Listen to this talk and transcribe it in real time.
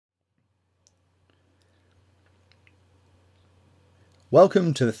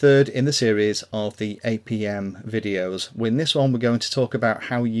Welcome to the third in the series of the APM videos. In this one we're going to talk about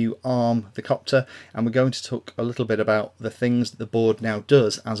how you arm the copter, and we're going to talk a little bit about the things that the board now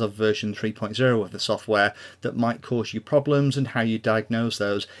does as of version 3.0 of the software that might cause you problems and how you diagnose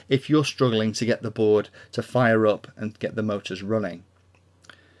those if you're struggling to get the board to fire up and get the motors running.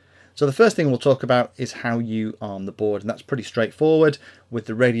 So the first thing we'll talk about is how you arm the board, and that's pretty straightforward. With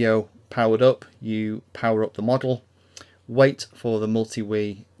the radio powered up, you power up the model, wait for the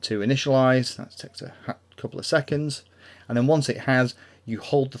multi-wii to initialize. That takes a couple of seconds, and then once it has, you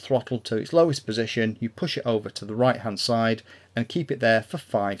hold the throttle to its lowest position, you push it over to the right hand side and keep it there for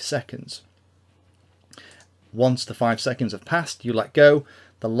 5 seconds. Once the 5 seconds have passed, you let go,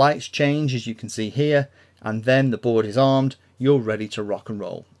 the lights change as you can see here, and then the board is armed, you're ready to rock and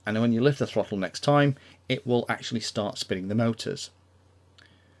roll. And when you lift the throttle next time, it will actually start spinning the motors.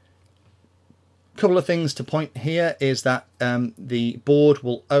 Couple of things to point here is that the board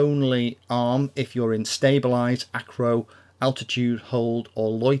will only arm if you're in stabilize, acro, altitude, hold or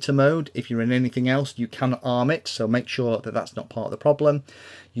loiter mode. If you're in anything else, you cannot arm it, so make sure that that's not part of the problem.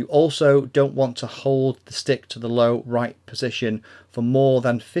 You also don't want to hold the stick to the low right position for more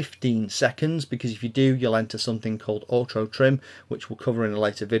than 15 seconds, because if you do, you'll enter something called auto trim, which we'll cover in a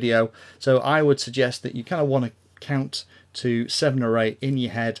later video. So I would suggest that you kind of want to count to 7 or 8 in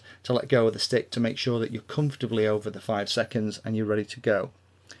your head to let go of the stick to make sure that you're comfortably over the 5 seconds and you're ready to go.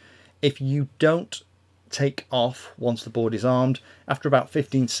 If you don't take off once the board is armed, after about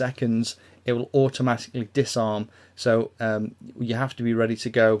 15 seconds it will automatically disarm, so you have to be ready to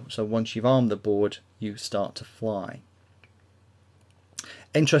go. So once you've armed the board, you start to fly.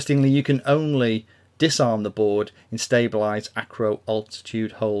 Interestingly, you can only disarm the board in stabilize, acro,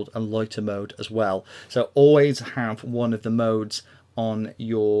 altitude, hold and loiter mode as well. So always have one of the modes on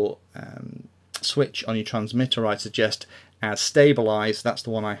your switch on your transmitter, I suggest, as stabilize. That's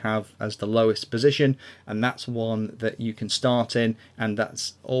the one I have as the lowest position, and that's one that you can start in, and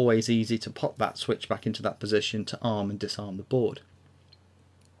that's always easy to pop that switch back into that position to arm and disarm the board.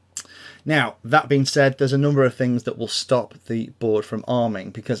 Now, that being said, there's a number of things that will stop the board from arming,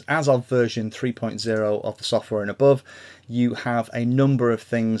 because as of version 3.0 of the software and above, you have a number of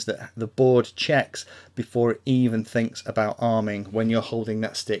things that the board checks before it even thinks about arming when you're holding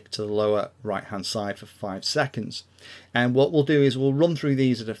that stick to the lower right hand side for 5 seconds. And what we'll do is we'll run through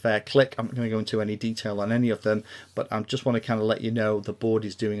these at a fair click. I'm not going to go into any detail on any of them, but I just want to kind of let you know the board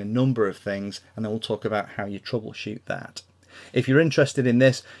is doing a number of things, and then we'll talk about how you troubleshoot that. If you're interested in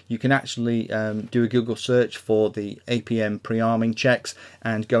this, you can actually do a Google search for the APM pre-arming checks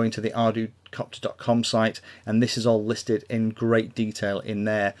and go into the ardocopter.com site, and this is all listed in great detail in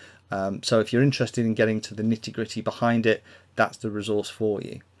there. So if you're interested in getting to the nitty-gritty behind it, that's the resource for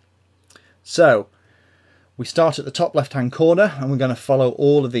you. So we start at the top left hand corner, and we're going to follow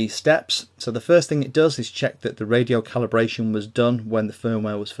all of these steps. So the first thing it does is check that the radio calibration was done when the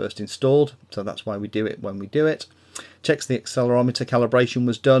firmware was first installed, so that's why we do it when we do it. Checks the accelerometer calibration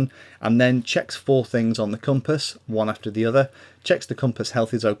was done, and then checks 4 things on the compass, one after the other. Checks the compass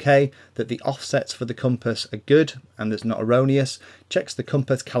health is okay, that the offsets for the compass are good and there's not erroneous. Checks the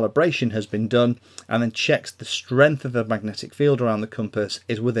compass calibration has been done, and then checks the strength of the magnetic field around the compass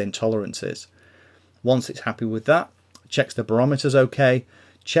is within tolerances. Once it's happy with that, checks the barometer's okay,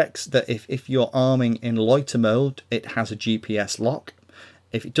 checks that if you're arming in loiter mode, it has a GPS lock.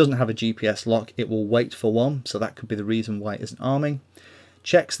 If it doesn't have a GPS lock, it will wait for one, so that could be the reason why it isn't arming.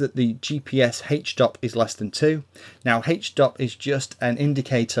 Checks that the GPS H-stop is less than 2. Now, H-stop is just an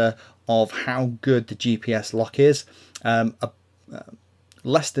indicator of how good the GPS lock is.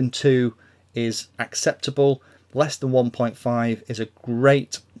 Less than 2 is acceptable. Less than 1.5 is a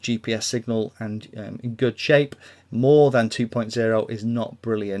great GPS signal and in good shape. More than 2.0 is not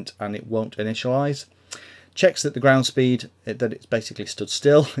brilliant and it won't initialize. Checks that the ground speed, that it's basically stood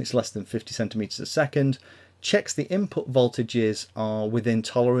still, it's less than 50 centimeters a second. Checks the input voltages are within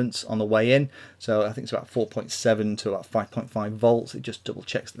tolerance on the way in, so I think it's about 4.7 to about 5.5 volts. It just double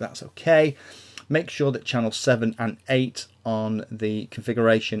checks that that's okay. Make sure that channel 7 and 8 on the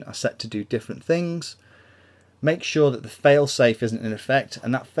configuration are set to do different things. Make sure that the fail-safe isn't in effect,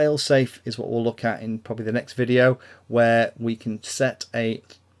 and that fail-safe is what we'll look at in probably the next video, where we can set a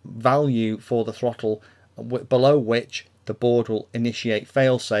value for the throttle below which the board will initiate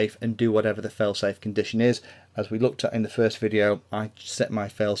failsafe and do whatever the failsafe condition is. As we looked at in the first video, I set my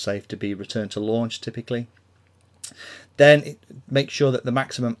failsafe to be return to launch typically. Then make sure that the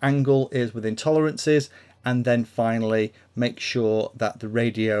maximum angle is within tolerances, and then finally make sure that the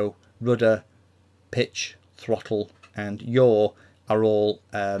radio, rudder, pitch, throttle and yaw are all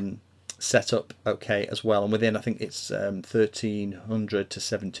set up okay as well, and within, I think it's 1300 to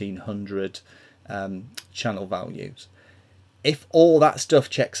 1700 channel values. If all that stuff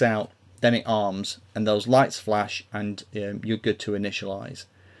checks out, then it arms and those lights flash and you're good to initialize.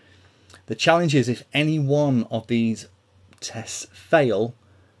 The challenge is if any one of these tests fail,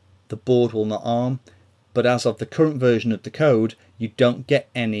 the board will not arm. But as of the current version of the code, you don't get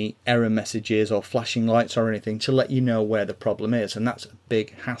any error messages or flashing lights or anything to let you know where the problem is, and that's a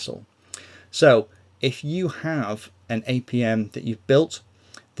big hassle. So if you have an APM that you've built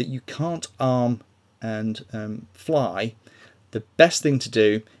that you can't arm and fly, the best thing to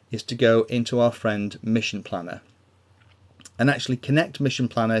do is to go into our friend Mission Planner and actually connect Mission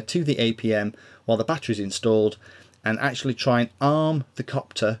Planner to the APM while the battery is installed, and actually try and arm the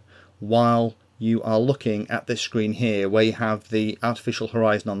copter while you are looking at this screen here, where you have the artificial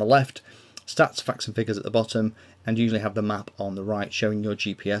horizon on the left, stats, facts and figures at the bottom, and usually have the map on the right showing your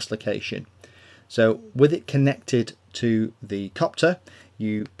GPS location. So with it connected to the copter,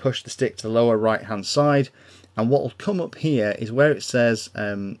 you push the stick to the lower right hand side, and what will come up here is where it says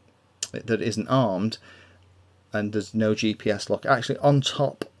that it isn't armed and there's no GPS lock. Actually, on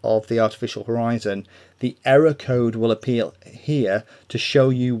top of the artificial horizon, the error code will appear here to show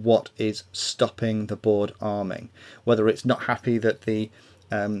you what is stopping the board arming. Whether it's not happy that the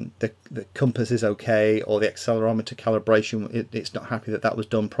compass is okay, or the accelerometer calibration, it's not happy that that was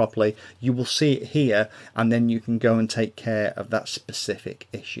done properly. You will see it here, and then you can go and take care of that specific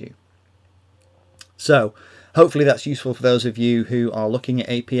issue. So hopefully that's useful for those of you who are looking at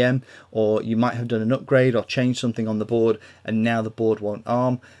APM, or you might have done an upgrade or changed something on the board and now the board won't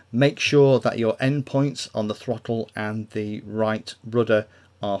arm. Make sure that your endpoints on the throttle and the right rudder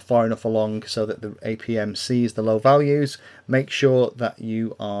are far enough along so that the APM sees the low values. Make sure that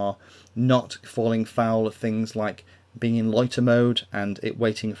you are not falling foul of things like being in loiter mode and it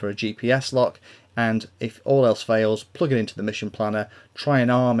waiting for a GPS lock. And if all else fails, plug it into the Mission Planner, try and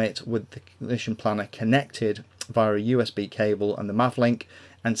arm it with the Mission Planner connected via a USB cable and the MAV link,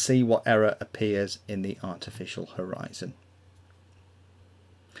 and see what error appears in the artificial horizon.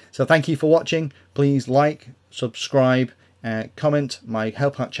 So thank you for watching. Please like, subscribe, comment. My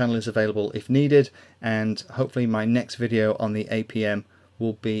help out channel is available if needed, and hopefully my next video on the APM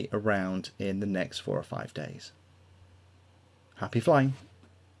will be around in the next 4 or 5 days. Happy flying!